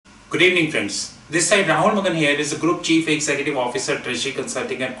Good evening, friends. This side Rahul Magan here is a Group Chief Executive Officer, Treasury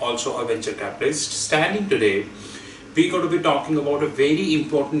Consulting, and also a venture capitalist. Standing today, we're going to be talking about a very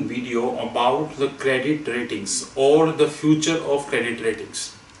important video about the credit ratings or the future of credit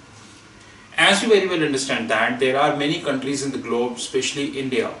ratings. As you very well understand that there are many countries in the globe, especially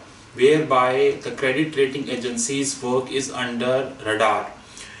India, whereby the credit rating agencies' work is under radar.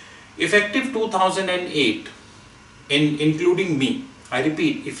 Effective 2008, including me, I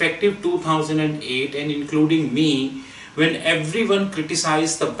repeat, effective 2008 and including me, when everyone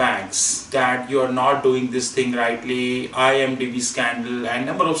criticized the banks that you are not doing this thing rightly, IMDb scandal and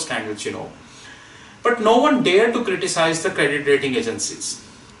number of scandals, But no one dared to criticize the credit rating agencies.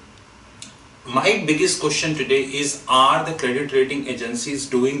 My biggest question today is, are the credit rating agencies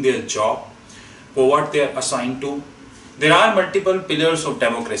doing their job for what they are assigned to? There are multiple pillars of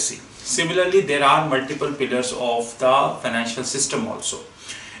democracy. Similarly, there are multiple pillars of the financial system also.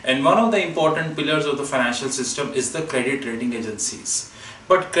 And one of the important pillars of the financial system is the credit rating agencies.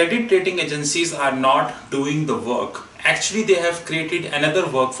 But credit rating agencies are not doing the work. Actually, they have created another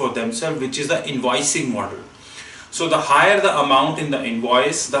work for themselves, which is the invoicing model. So the higher the amount in the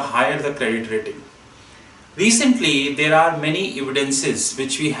invoice, the higher the credit rating. Recently, there are many evidences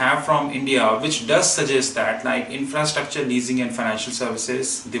which we have from India which does suggest that, like infrastructure leasing and financial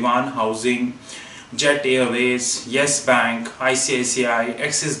services, Diwan Housing, Jet Airways, Yes Bank, ICICI,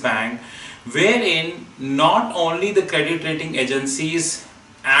 Axis Bank, wherein not only the credit rating agencies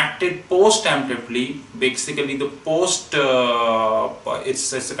acted post-emptively, basically the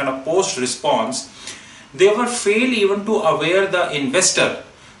it's a kind of post response, they were failed even to aware the investor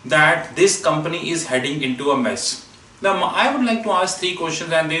that this company is heading into a mess. Now, I would like to ask three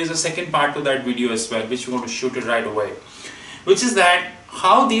questions, and there is a second part to that video as well, which we're going to shoot it right away, which is that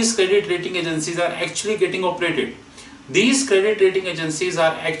how these credit rating agencies are actually getting operated. These credit rating agencies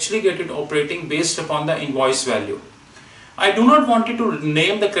are actually getting operating based upon the invoice value. I do not want you to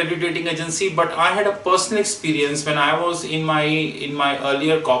name the credit rating agency, but I had a personal experience when I was in my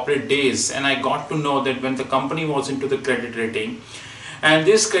earlier corporate days, and I got to know that when the company was into the credit rating, and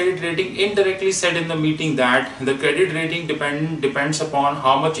this credit rating indirectly said in the meeting that the credit rating depends upon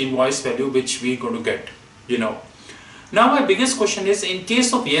how much invoice value which we going to get, Now my biggest question is, in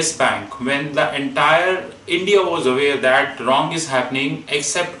case of Yes Bank, when the entire India was aware that wrong is happening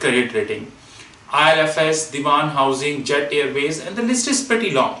except credit rating, ILFS, Diwan Housing, Jet Airways, and the list is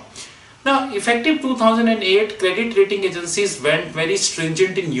pretty long. Now, effective 2008, credit rating agencies went very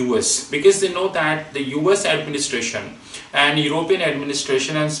stringent in US because they know that the US administration and European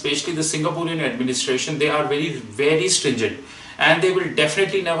administration, and especially the Singaporean administration, they are very, very stringent, and they will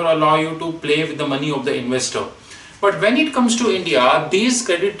definitely never allow you to play with the money of the investor. But when it comes to India, these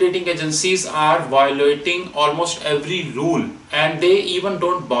credit rating agencies are violating almost every rule, and they even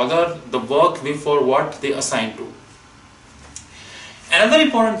don't bother the work for what they assign to. Another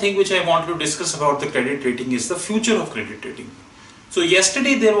important thing which I want to discuss about the credit rating is the future of credit rating. So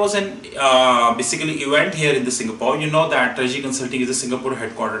yesterday there was an basically event here in the Singapore. You know that Treasury Consulting is a Singapore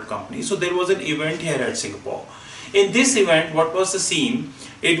headquartered company. So there was an event here at Singapore. In this event, what was the scene?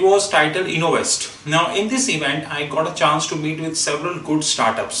 It was titled Innovest. Now in this event, I got a chance to meet with several good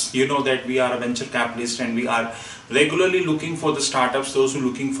startups. You know that we are a venture capitalist and we are regularly looking for the startups, those who are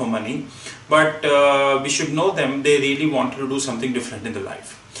looking for money. But we should know them, they really wanted to do something different in their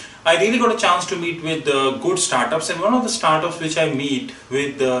life. I really got a chance to meet with good startups, and one of the startups which I meet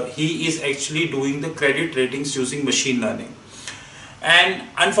with, he is actually doing the credit ratings using machine learning. And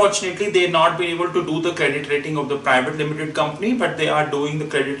unfortunately, they not been able to do the credit rating of the private limited company, but they are doing the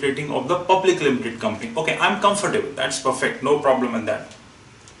credit rating of the public limited company. Okay, I'm comfortable, that's perfect, no problem in that.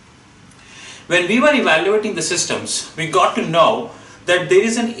 When we were evaluating the systems, we got to know that there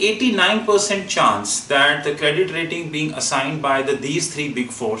is an 89% chance that the credit rating being assigned by these three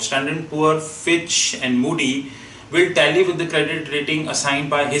big four, Standard & Poor's, Fitch and Moody, will tally with the credit rating assigned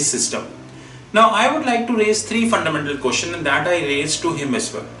by his system. Now I would like to raise three fundamental questions, and that I raised to him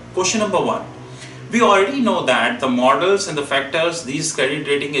as well. Question number one, we already know that the models and the factors these credit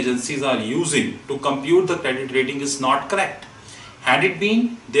rating agencies are using to compute the credit rating is not correct. Had it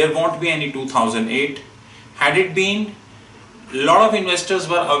been, there won't be any 2008. Had it been, a lot of investors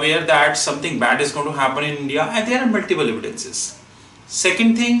were aware that something bad is going to happen in India, and there are multiple evidences.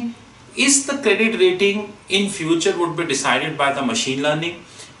 Second thing, is the credit rating in future would be decided by the machine learning?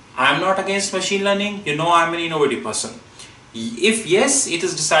 I am not against machine learning, I am an innovative person. If yes, it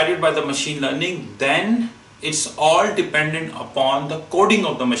is decided by the machine learning, then it's all dependent upon the coding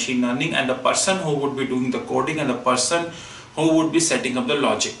of the machine learning and the person who would be doing the coding and the person who would be setting up the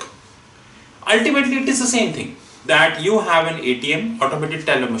logic. Ultimately, it is the same thing. that you have an ATM, automated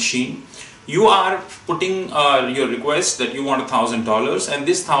teller machine. You are putting your request that you want $1,000, and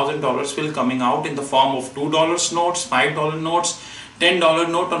this $1,000 will coming out in the form of $2 notes, $5 notes, $10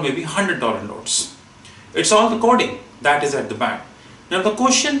 note, or maybe $100 notes. It's all the coding that is at the back. Now the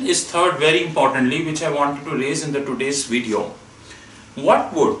question is third, very importantly, which I wanted to raise in the today's video.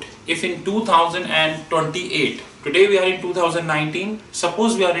 What would, if in 2028, today we are in 2019,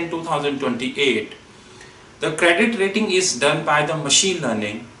 suppose we are in 2028, the credit rating is done by the machine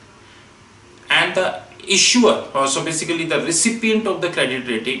learning, and the issuer, or so basically the recipient of the credit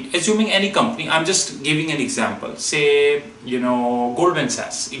rating, assuming any company, I'm just giving an example, say, Goldman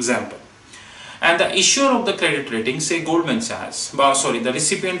Sachs example. And the issuer of the credit rating, say Goldman Sachs, the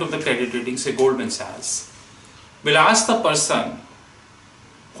recipient of the credit rating, say Goldman Sachs, will ask the person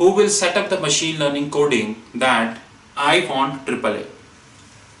who will set up the machine learning coding that I want AAA.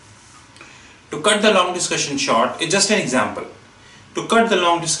 To cut the long discussion short, it's just an example. To cut the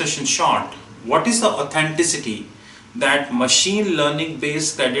long discussion short, what is the authenticity that machine learning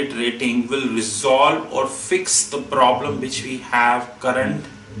based credit rating will resolve or fix the problem which we have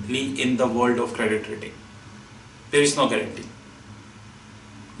currently in the world of credit rating? There is no guarantee.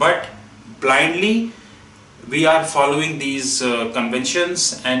 But blindly, we are following these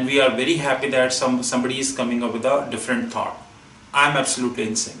conventions, and we are very happy that somebody is coming up with a different thought. I am absolutely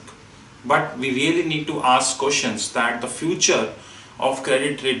in sync. But we really need to ask questions that the future of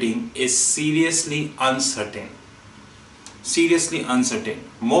credit rating is seriously uncertain. Seriously uncertain.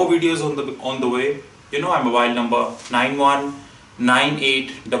 More videos on the way. Our mobile number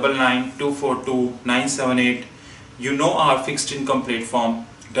 919899242978. Our fixed income platform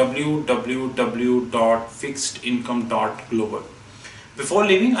www.fixedincome.global. Before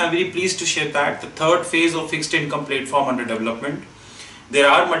leaving, I'm very pleased to share that the third phase of fixed income platform under development. There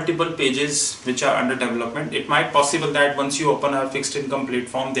are multiple pages which are under development. It might possible that once you open our fixed income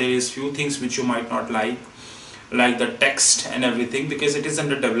platform, there is few things which you might not like the text and everything, because it is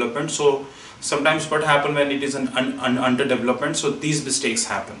under development. So sometimes what happen when it is under development, so these mistakes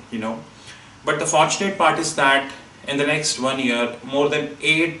happen, But the fortunate part is that in the next 1 year, more than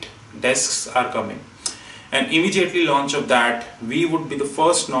 8 desks are coming. And immediately launch of that, we would be the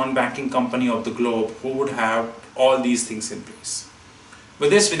first non-banking company of the globe who would have all these things in place.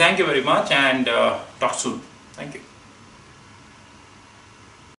 With this, we thank you very much, and talk soon. Thank you.